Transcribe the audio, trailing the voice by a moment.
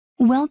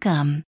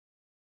Welcome.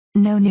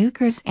 No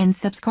nukers and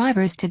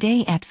subscribers.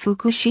 Today at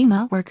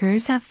Fukushima,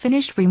 workers have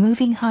finished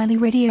removing highly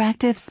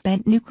radioactive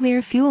spent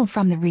nuclear fuel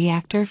from the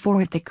Reactor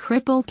 4 at the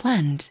crippled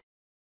plant.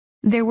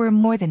 There were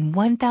more than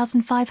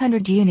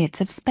 1,500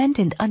 units of spent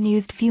and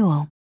unused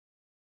fuel.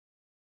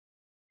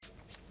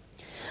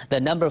 The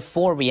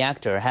Nº4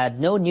 reactor had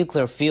no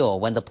nuclear fuel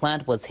when the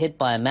plant was hit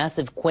by a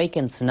massive quake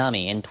and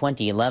tsunami in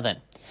 2011.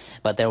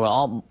 But there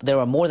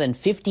were more than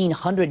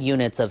 1,500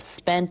 units of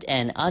spent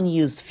and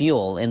unused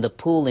fuel in the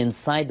pool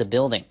inside the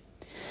building.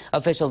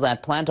 Officials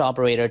at plant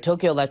operator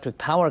Tokyo Electric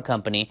Power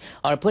Company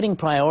are putting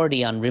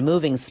priority on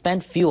removing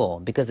spent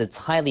fuel because it's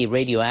highly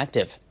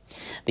radioactive.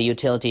 The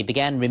utility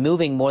began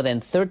removing more than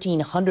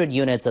 1,300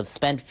 units of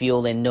spent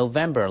fuel in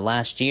November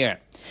last year.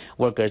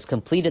 Workers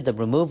completed the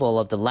removal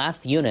of the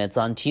last units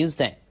on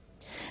Tuesday.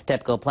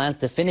 TEPCO plans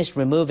to finish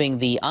removing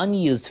the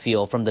unused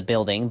fuel from the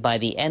building by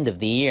the end of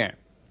the year.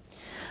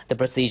 The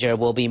procedure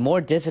will be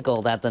more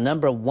difficult at the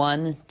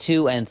Nº.1,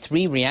 2, and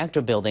 3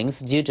 reactor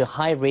buildings due to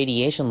high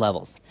radiation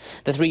levels.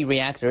 The 3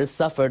 reactors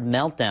suffered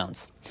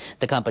meltdowns.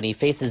 The company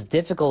faces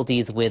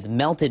difficulties with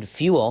melted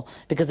fuel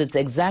because its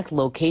exact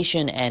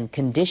location and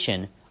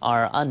condition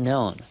are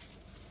unknown.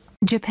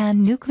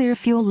 Japan Nuclear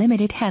Fuel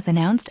Limited has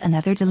announced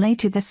another delay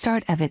to the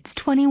start of its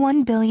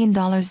 $21 billion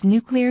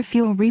nuclear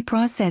fuel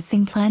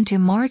reprocessing plan to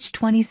March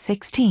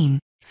 2016.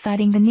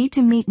 Citing the need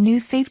to meet new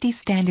safety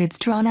standards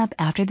drawn up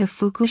after the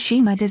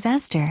Fukushima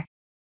disaster.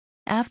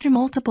 After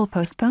multiple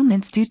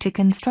postponements due to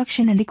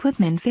construction and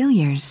equipment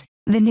failures,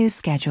 the new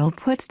schedule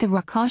puts the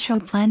Reactor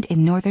plant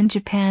in northern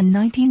Japan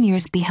 19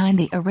 years behind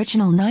the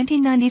original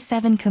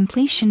 1997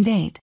 completion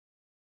date.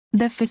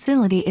 The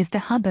facility is the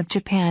hub of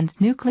Japan's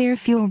nuclear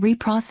fuel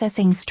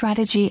reprocessing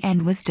strategy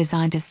and was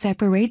designed to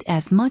separate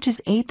as much as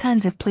 8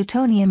 tons of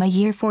plutonium a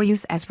year for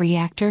use as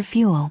reactor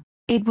fuel.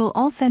 It will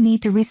also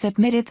need to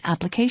resubmit its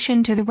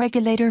application to the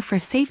regulator for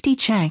safety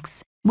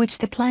checks, which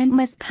the plant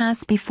must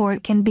pass before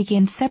it can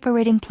begin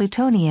separating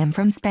plutonium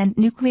from spent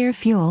nuclear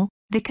fuel,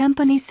 the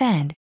company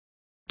said.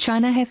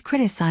 China has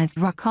criticized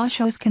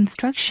Reactor's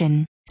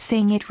construction,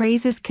 saying it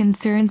raises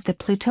concerns that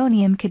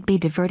plutonium could be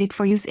diverted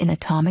for use in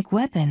atomic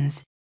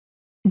weapons.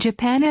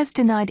 Japan has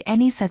denied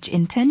any such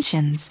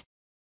intentions.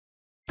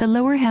 The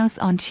lower house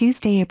on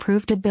Tuesday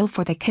approved a bill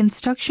for the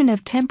construction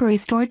of temporary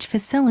storage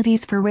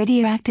facilities for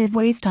radioactive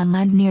waste on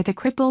land near the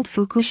crippled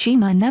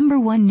Fukushima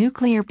No.1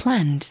 nuclear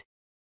plant.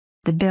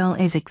 The bill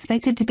is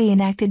expected to be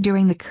enacted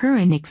during the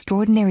current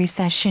extraordinary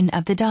session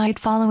of the Diet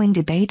following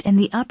debate in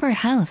the upper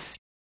house.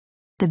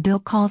 The bill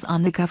calls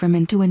on the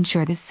government to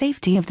ensure the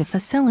safety of the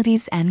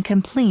facilities and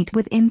complete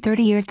within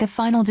 30 years the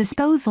final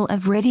disposal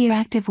of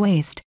radioactive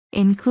waste,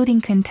 including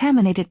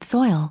contaminated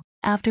soil,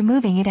 after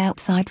moving it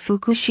outside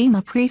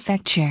Fukushima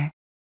Prefecture.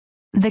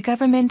 The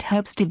government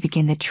hopes to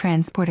begin the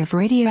transport of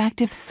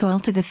radioactive soil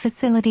to the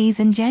facilities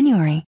in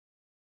January.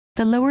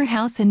 The lower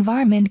house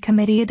Environment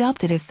Committee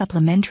adopted a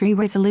supplementary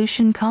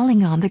resolution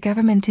calling on the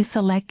government to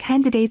select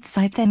candidate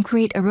sites and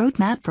create a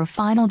roadmap for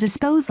final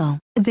disposal.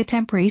 The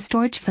temporary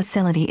storage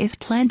facility is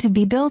planned to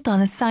be built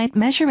on a site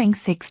measuring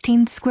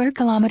 16 square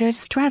kilometers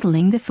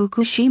straddling the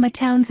Fukushima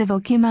towns of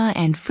Okuma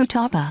and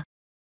Futaba.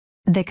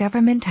 The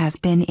government has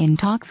been in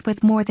talks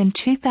with more than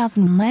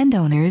 2,000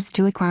 landowners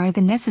to acquire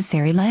the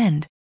necessary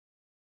land.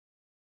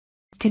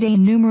 Today,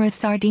 numerous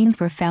sardines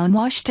were found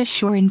washed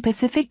ashore in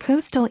Pacific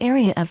coastal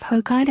area of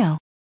Hokkaido.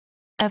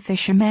 A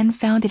fisherman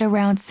found it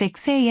around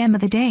 6 a.m.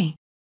 of the day.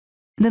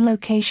 The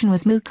location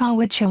was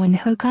Mukawacho in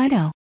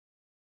Hokkaido.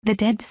 The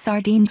dead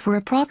sardines were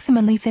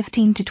approximately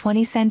 15 to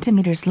 20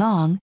 centimeters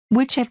long,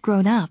 which have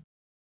grown up.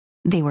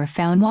 They were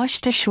found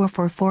washed ashore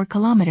for 4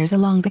 kilometers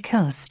along the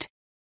coast.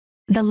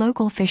 The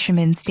local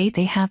fishermen state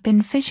they have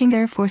been fishing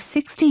there for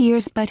 60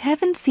 years but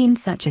haven't seen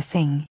such a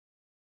thing.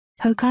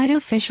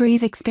 Hokkaido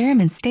Fisheries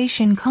Experiment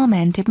Station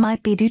commented it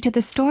might be due to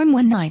the storm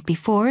one night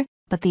before,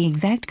 but the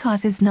exact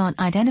cause is not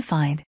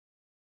identified.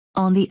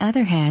 On the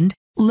other hand,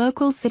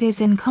 local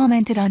citizen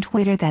commented on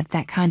Twitter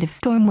that kind of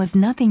storm was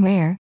nothing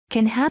rare,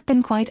 can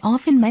happen quite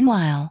often.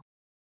 Meanwhile,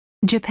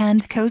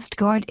 Japan's Coast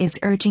Guard is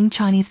urging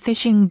Chinese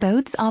fishing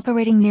boats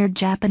operating near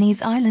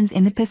Japanese islands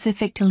in the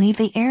Pacific to leave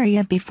the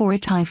area before a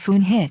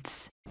typhoon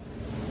hits.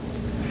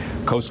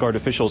 Coast Guard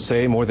officials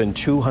say more than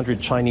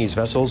 200 Chinese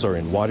vessels are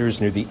in waters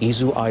near the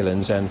Izu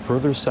Islands and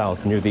further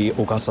south near the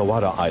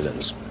Ogasawara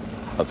Islands.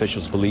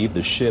 Officials believe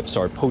the ships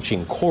are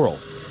poaching coral.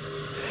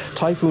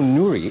 Typhoon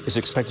Nuri is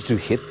expected to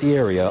hit the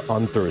area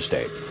on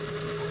Thursday.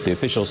 The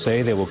officials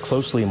say they will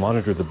closely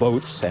monitor the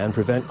boats and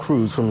prevent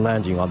crews from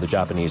landing on the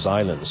Japanese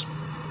islands.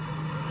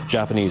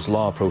 Japanese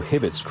law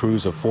prohibits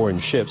crews of foreign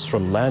ships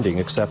from landing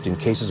except in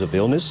cases of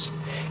illness,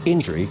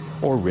 injury,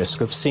 or risk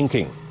of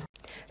sinking.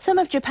 Some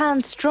of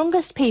Japan's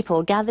strongest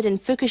people gathered in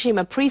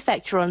Fukushima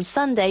Prefecture on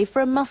Sunday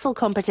for a muscle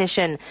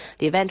competition.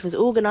 The event was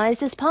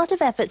organized as part of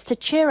efforts to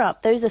cheer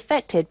up those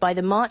affected by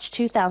the March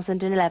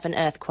 2011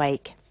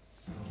 earthquake.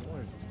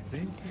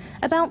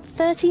 About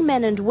 30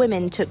 men and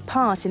women took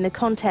part in the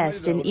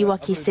contest in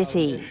Iwaki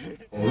City.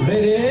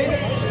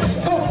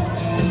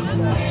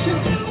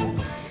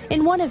 In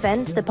In one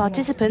event, the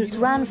participants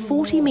ran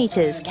 40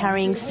 meters,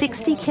 carrying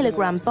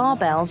 60-kilogram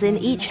barbells in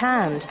each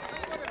hand.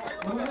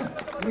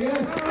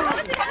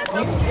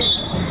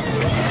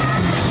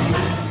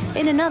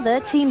 In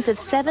another, teams of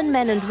 7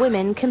 men and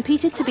women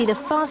competed to be the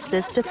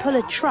fastest to pull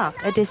a truck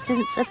a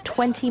distance of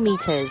 20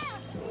 meters.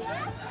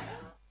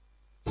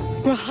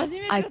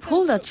 I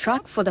pulled a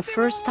truck for the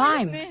first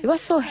time. It was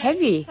so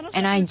heavy,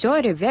 and I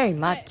enjoyed it very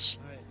much.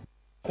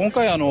 I'm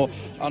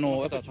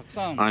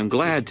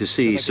glad to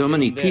see so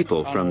many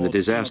people from the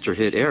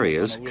disaster-hit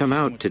areas come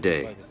out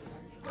today.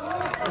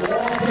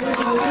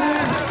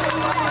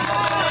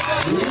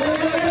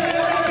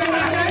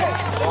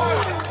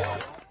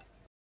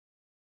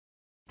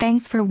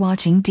 Thanks for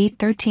watching Deep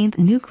 13th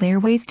Nuclear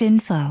Waste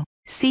Info.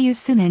 See you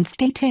soon and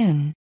stay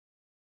tuned.